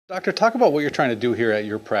Doctor, talk about what you're trying to do here at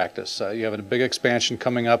your practice. You have a big expansion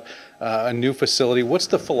coming up, a new facility. What's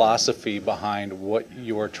the philosophy behind what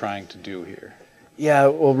you're trying to do here? Yeah,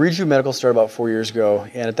 well, Regenerative Medical started about 4 years ago,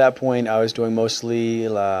 and at that point, I was doing mostly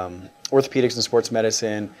orthopedics and sports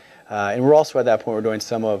medicine, and we're also at that point we're doing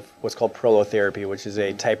some of what's called prolotherapy, which is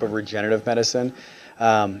a type of regenerative medicine.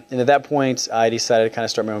 And at that point, I decided to kind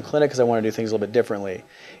of start my own clinic because I wanted to do things a little bit differently.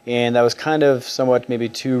 And that was kind of somewhat maybe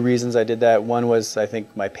two reasons I did that. One was I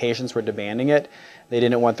think my patients were demanding it. They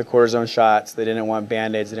didn't want the cortisone shots. They didn't want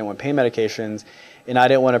Band-Aids. They didn't want pain medications. And I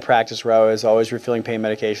didn't want to practice where I was always refilling pain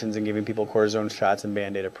medications and giving people cortisone shots and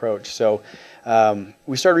Band-Aid approach. So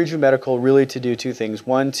we started Regenerative Medical really to do two things.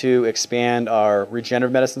 One, to expand our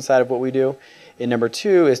regenerative medicine side of what we do. And number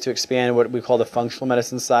two is to expand what we call the functional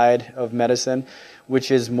medicine side of medicine, which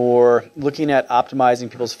is more looking at optimizing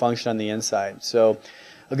people's function on the inside. So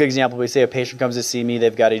a good example, we say a patient comes to see me,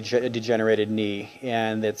 they've got a degenerated knee,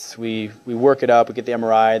 and we work it up, we get the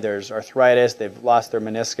MRI, there's arthritis, they've lost their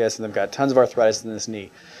meniscus, and they've got tons of arthritis in this knee.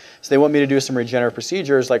 So they want me to do some regenerative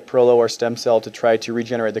procedures like prolo or stem cell to try to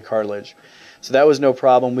regenerate the cartilage. So that was no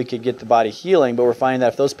problem, we could get the body healing, but we're finding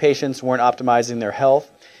that if those patients weren't optimizing their health,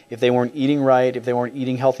 if they weren't eating right, if they weren't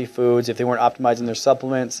eating healthy foods, if they weren't optimizing their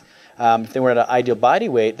supplements, if they weren't at an ideal body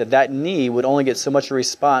weight, that knee would only get so much a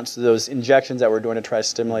response to those injections that we're doing to try to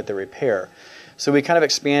stimulate the repair. So we kind of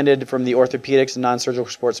expanded from the orthopedics and non-surgical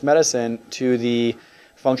sports medicine to the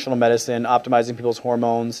functional medicine, optimizing people's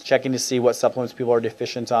hormones, checking to see what supplements people are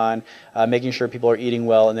deficient on, making sure people are eating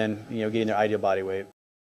well, and then getting their ideal body weight.